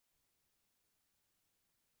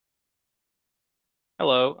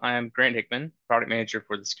Hello, I am Grant Hickman, Product Manager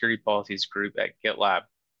for the Security Policies Group at GitLab.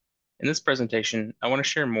 In this presentation, I want to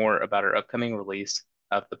share more about our upcoming release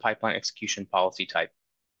of the pipeline execution policy type.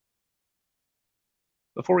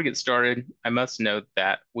 Before we get started, I must note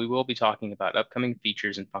that we will be talking about upcoming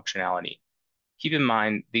features and functionality. Keep in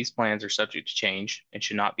mind, these plans are subject to change and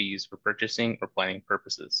should not be used for purchasing or planning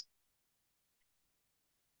purposes.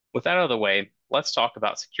 With that out of the way, let's talk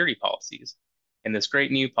about security policies and this great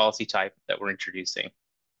new policy type that we're introducing.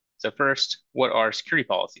 So first, what are security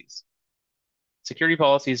policies? Security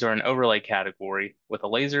policies are an overlay category with a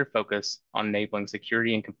laser focus on enabling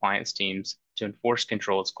security and compliance teams to enforce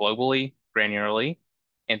controls globally, granularly,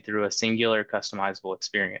 and through a singular customizable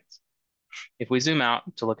experience. If we zoom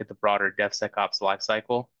out to look at the broader DevSecOps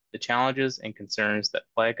lifecycle, the challenges and concerns that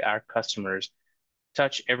plague our customers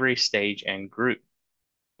touch every stage and group.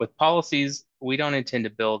 With policies, we don't intend to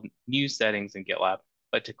build new settings in GitLab,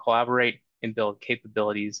 but to collaborate and build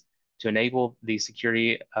capabilities to enable the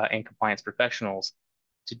security and compliance professionals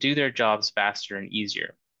to do their jobs faster and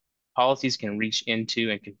easier. Policies can reach into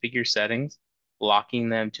and configure settings, locking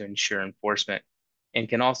them to ensure enforcement, and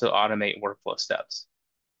can also automate workflow steps.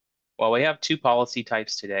 While we have two policy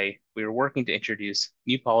types today, we are working to introduce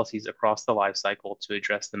new policies across the lifecycle to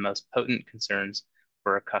address the most potent concerns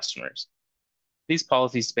for our customers. These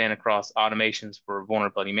policies span across automations for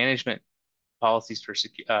vulnerability management, policies for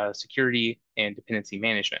security, and dependency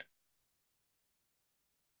management.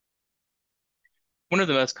 One of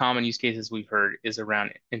the most common use cases we've heard is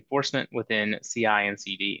around enforcement within CI and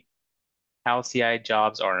CD, how CI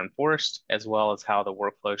jobs are enforced, as well as how the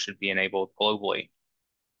workflow should be enabled globally.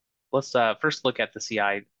 Let's first look at the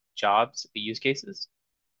CI jobs, the use cases.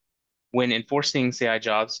 When enforcing CI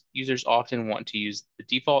jobs, users often want to use the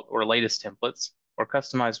default or latest templates or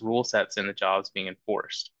customize rule sets in the jobs being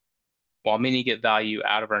enforced. While many get value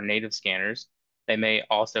out of our native scanners, they may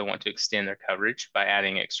also want to extend their coverage by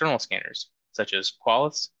adding external scanners, such as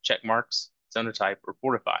Qualys, Checkmarx, Zonotype, or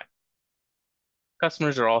Fortify.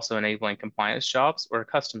 Customers are also enabling compliance jobs or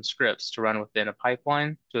custom scripts to run within a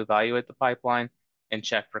pipeline to evaluate the pipeline and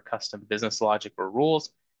check for custom business logic or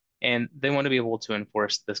rules, and they want to be able to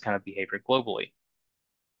enforce this kind of behavior globally.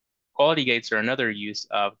 Quality gates are another use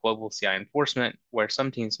of global CI enforcement, where some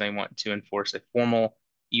teams may want to enforce a formal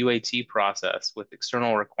UAT process with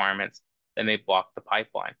external requirements that may block the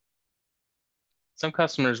pipeline. Some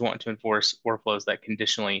customers want to enforce workflows that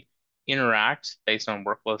conditionally interact based on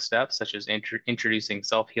workflow steps, such as introducing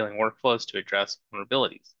self-healing workflows to address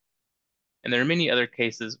vulnerabilities. And there are many other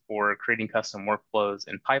cases for creating custom workflows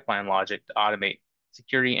and pipeline logic to automate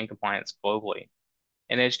security and compliance globally.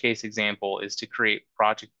 An edge case example is to create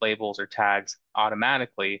project labels or tags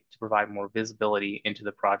automatically to provide more visibility into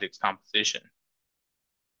the project's composition.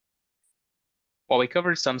 While we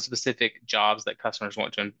covered some specific jobs that customers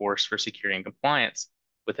want to enforce for security and compliance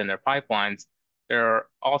within their pipelines, there are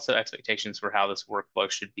also expectations for how this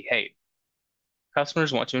workflow should behave.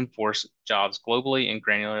 Customers want to enforce jobs globally and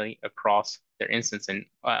granularly across their instance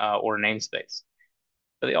or namespace.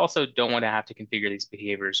 But they also don't want to have to configure these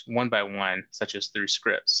behaviors one by one, such as through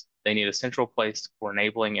scripts. They need a central place for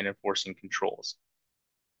enabling and enforcing controls.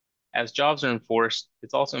 As jobs are enforced,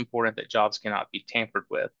 it's also important that jobs cannot be tampered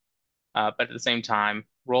with. But at the same time,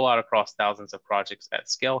 rollout across thousands of projects at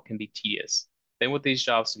scale can be tedious. They want these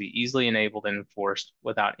jobs to be easily enabled and enforced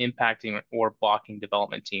without impacting or blocking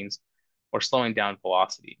development teams or slowing down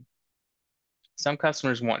velocity. Some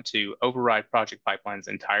customers want to override project pipelines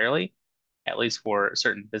entirely, at least for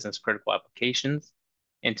certain business critical applications,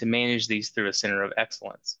 and to manage these through a center of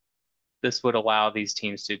excellence. This would allow these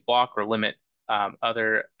teams to block or limit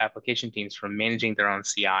other application teams from managing their own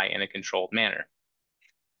CI in a controlled manner.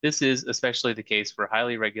 This is especially the case for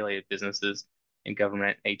highly regulated businesses and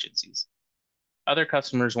government agencies. Other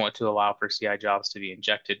customers want to allow for CI jobs to be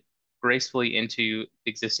injected gracefully into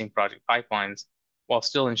existing project pipelines while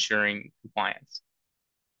still ensuring compliance.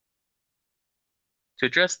 To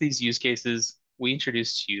address these use cases, we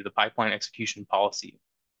introduced to you the pipeline execution policy.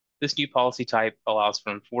 This new policy type allows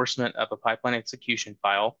for enforcement of a pipeline execution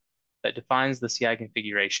file that defines the CI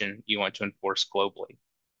configuration you want to enforce globally.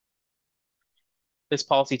 This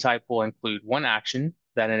policy type will include one action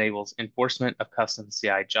that enables enforcement of custom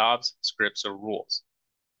CI jobs, scripts, or rules.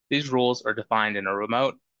 These rules are defined in a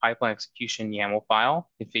remote pipeline execution YAML file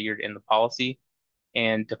configured in the policy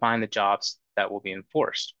and define the jobs that will be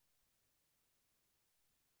enforced.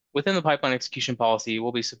 Within the pipeline execution policy,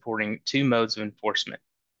 we'll be supporting two modes of enforcement,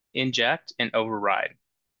 inject and override.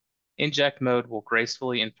 Inject mode will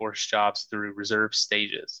gracefully enforce jobs through reserved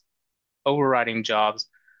stages. Overriding jobs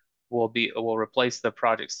will replace the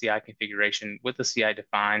project CI configuration with the CI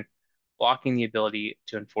defined blocking the ability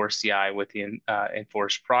to enforce CI within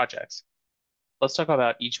enforced projects. Let's talk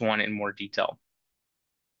about each one in more detail.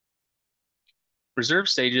 Reserve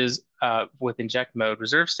stages with inject mode,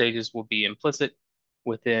 reserve stages will be implicit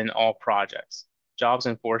within all projects. Jobs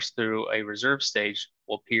enforced through a reserve stage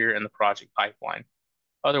will appear in the project pipeline.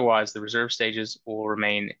 Otherwise, the reserve stages will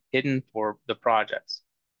remain hidden for the projects.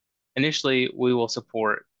 Initially, we will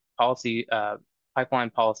support policy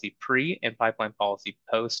pipeline policy pre and pipeline policy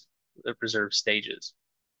post the reserve stages.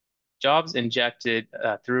 Jobs injected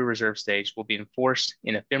through reserve stage will be enforced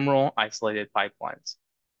in ephemeral isolated pipelines.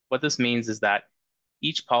 What this means is that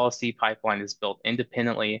each policy pipeline is built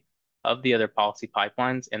independently of the other policy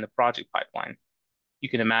pipelines in the project pipeline. You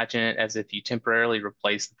can imagine it as if you temporarily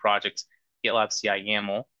replace the project's GitLab CI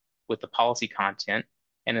YAML with the policy content,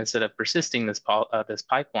 and instead of persisting this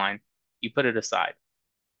pipeline, you put it aside.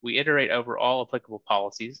 We iterate over all applicable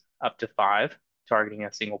policies, up to 5, targeting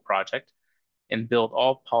a single project, and build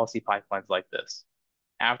all policy pipelines like this.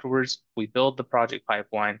 Afterwards, we build the project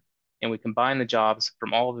pipeline and we combine the jobs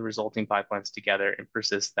from all of the resulting pipelines together and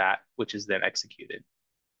persist that, which is then executed.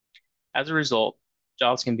 As a result,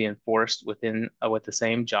 jobs can be enforced with the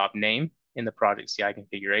same job name in the project CI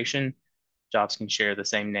configuration. Jobs can share the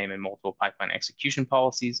same name in multiple pipeline execution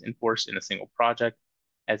policies enforced in a single project,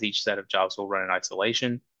 as each set of jobs will run in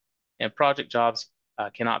isolation. And project jobs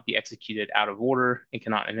cannot be executed out of order and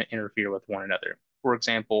cannot interfere with one another. For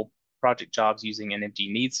example, project jobs using an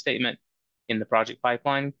empty needs statement in the project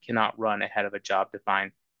pipeline cannot run ahead of a job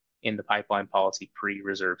defined in the pipeline policy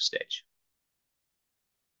pre-reserve stage.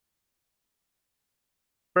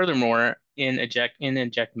 Furthermore, in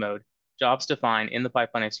inject mode, jobs defined in the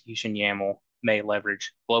pipeline execution YAML may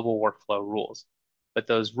leverage global workflow rules, but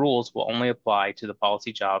those rules will only apply to the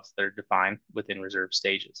policy jobs that are defined within reserve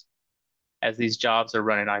stages. As these jobs are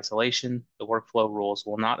run in isolation, the workflow rules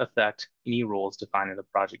will not affect any rules defined in the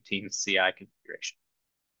project team's CI configuration.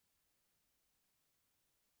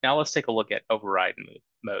 Now let's take a look at override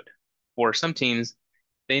mode. For some teams,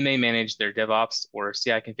 they may manage their DevOps or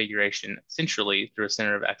CI configuration centrally through a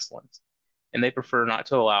center of excellence, and they prefer not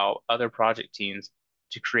to allow other project teams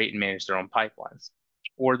to create and manage their own pipelines.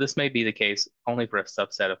 Or this may be the case only for a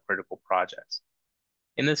subset of critical projects.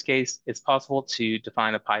 In this case, it's possible to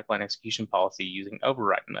define a pipeline execution policy using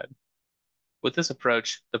override mode. With this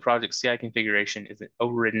approach, the project CI configuration is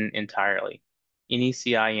overridden entirely. Any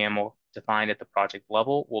CI YAML defined at the project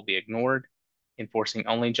level will be ignored, enforcing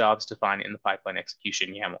only jobs defined in the pipeline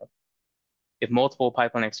execution YAML. If multiple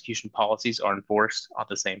pipeline execution policies are enforced on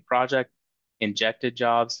the same project, injected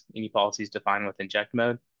jobs, any policies defined with inject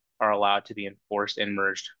mode, are allowed to be enforced and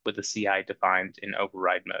merged with the CI defined in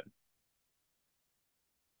override mode.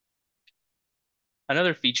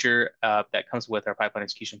 Another feature that comes with our pipeline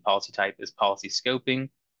execution policy type is policy scoping,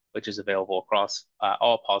 which is available across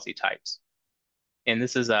all policy types. And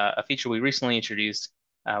this is a feature we recently introduced,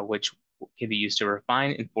 which can be used to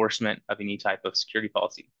refine enforcement of any type of security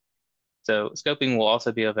policy. So scoping will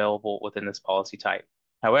also be available within this policy type.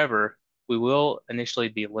 However, we will initially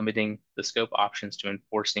be limiting the scope options to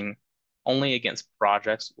enforcing only against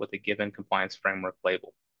projects with a given compliance framework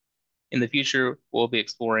label. In the future, we'll be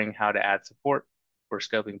exploring how to add support for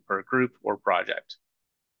scoping per group or project.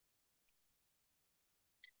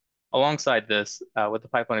 Alongside this, with the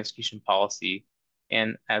pipeline execution policy,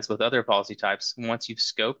 and as with other policy types, once you've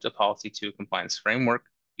scoped a policy to a compliance framework,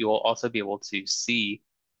 you will also be able to see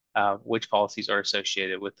which policies are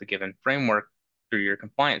associated with the given framework through your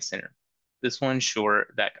compliance center. This will ensure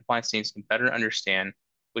that compliance teams can better understand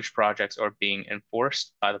which projects are being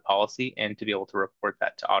enforced by the policy and to be able to report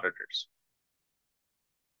that to auditors.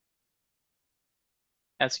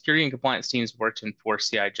 As security and compliance teams work to enforce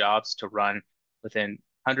CI jobs to run within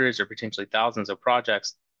hundreds or potentially thousands of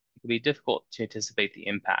projects, it can be difficult to anticipate the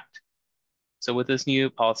impact. So with this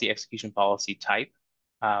new policy execution policy type,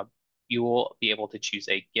 you will be able to choose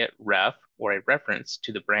a get ref or a reference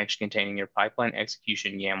to the branch containing your pipeline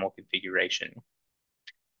execution YAML configuration.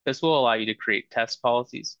 This will allow you to create test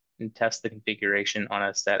policies and test the configuration on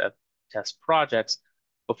a set of test projects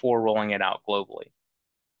before rolling it out globally.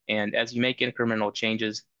 And as you make incremental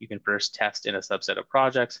changes, you can first test in a subset of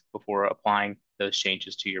projects before applying those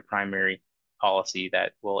changes to your primary policy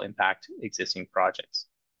that will impact existing projects.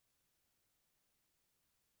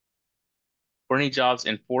 For any jobs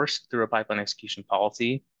enforced through a pipeline execution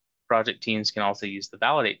policy, project teams can also use the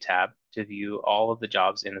Validate tab to view all of the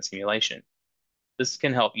jobs in the simulation. This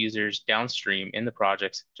can help users downstream in the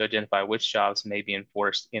projects to identify which jobs may be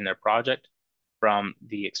enforced in their project from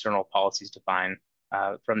the external policies defined,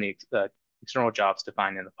 external jobs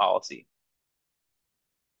defined in the policy.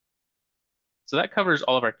 So that covers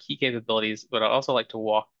all of our key capabilities, but I'd also like to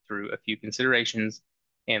walk through a few considerations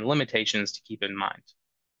and limitations to keep in mind.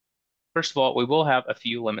 First of all, we will have a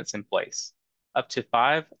few limits in place. Up to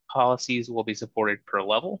 5 policies will be supported per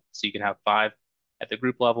level, so you can have 5 at the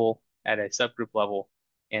group level, at a subgroup level,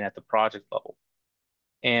 and at the project level.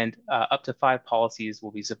 And up to 5 policies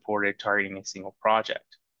will be supported targeting a single project.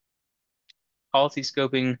 Policy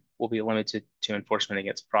scoping will be limited to enforcement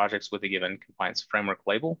against projects with a given compliance framework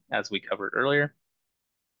label, as we covered earlier.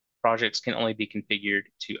 Projects can only be configured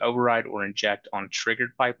to override or inject on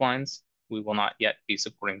triggered pipelines. We will not yet be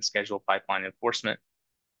supporting scheduled pipeline enforcement.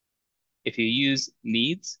 If you use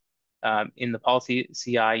needs in the policy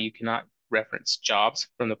CI, you cannot reference jobs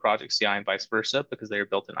from the project CI and vice versa because they are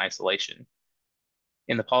built in isolation.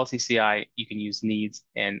 In the policy CI, you can use needs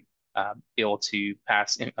and be able to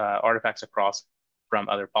pass artifacts across from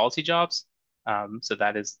other policy jobs. So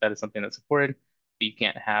that is something that's supported, but you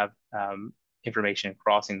can't have information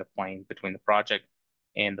crossing the plane between the project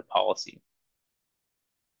and the policy.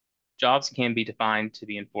 Jobs can be defined to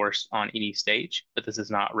be enforced on any stage, but this is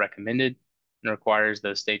not recommended and requires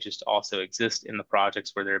those stages to also exist in the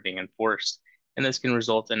projects where they're being enforced. And this can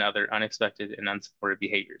result in other unexpected and unsupported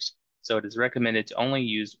behaviors. So it is recommended to only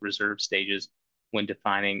use reserved stages when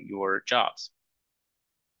defining your jobs.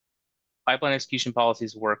 Pipeline execution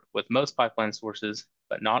policies work with most pipeline sources,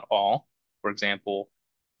 but not all. For example,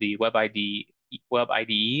 the Web IDE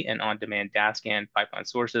and on-demand DASCAN pipeline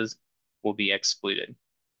sources will be excluded.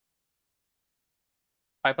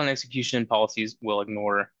 Pipeline execution policies will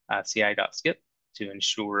ignore ci.skip to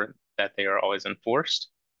ensure that they are always enforced.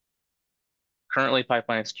 Currently,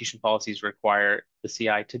 pipeline execution policies require the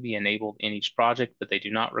CI to be enabled in each project, but they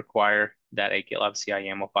do not require that a GitLab CI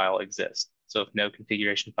YAML file exists. So if no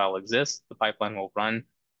configuration file exists, the pipeline will run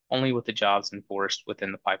only with the jobs enforced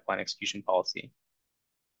within the pipeline execution policy.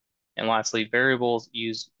 And lastly, variables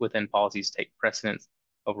used within policies take precedence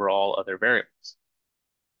over all other variables.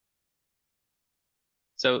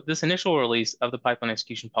 So this initial release of the pipeline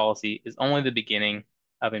execution policy is only the beginning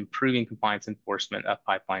of improving compliance enforcement of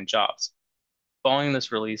pipeline jobs. Following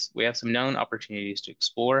this release, we have some known opportunities to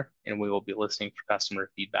explore, and we will be listening for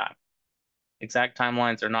customer feedback. Exact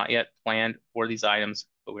timelines are not yet planned for these items,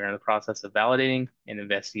 but we are in the process of validating and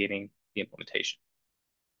investigating the implementation.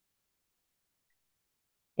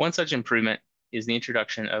 One such improvement is the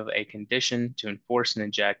introduction of a condition to enforce and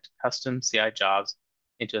inject custom CI jobs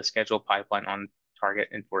into a scheduled pipeline on target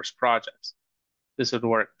enforced projects. This would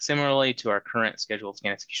work similarly to our current scheduled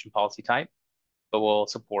scan execution policy type, but will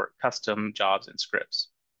support custom jobs and scripts.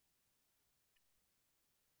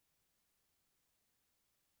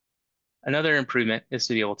 Another improvement is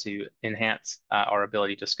to be able to enhance our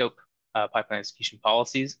ability to scope pipeline execution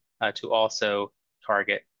policies to also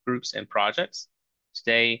target groups and projects.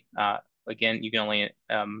 Today, again, you can only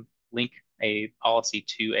link a policy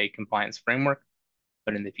to a compliance framework,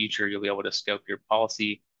 but in the future, you'll be able to scope your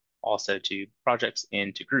policy also to projects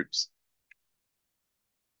and to groups.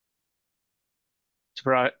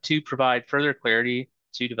 To provide further clarity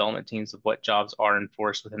to development teams of what jobs are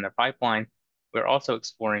enforced within their pipeline, we're also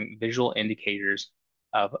exploring visual indicators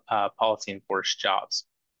of policy enforced jobs.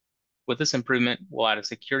 With this improvement, we'll add a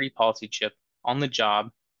security policy chip on the job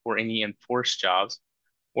for any enforced jobs,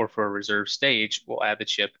 or for a reserved stage, we'll add the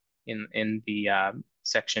chip in the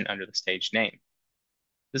section under the stage name.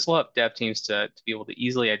 This will help dev teams to be able to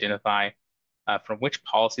easily identify from which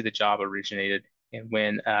policy the job originated and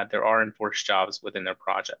when there are enforced jobs within their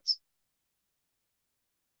projects.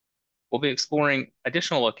 We'll be exploring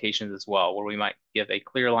additional locations as well, where we might give a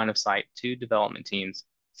clear line of sight to development teams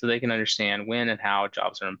so they can understand when and how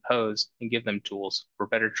jobs are imposed and give them tools for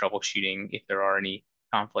better troubleshooting if there are any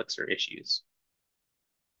conflicts or issues.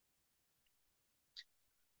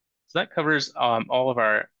 So that covers all of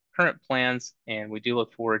our current plans, and we do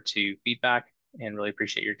look forward to feedback and really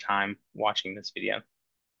appreciate your time watching this video.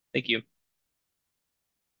 Thank you.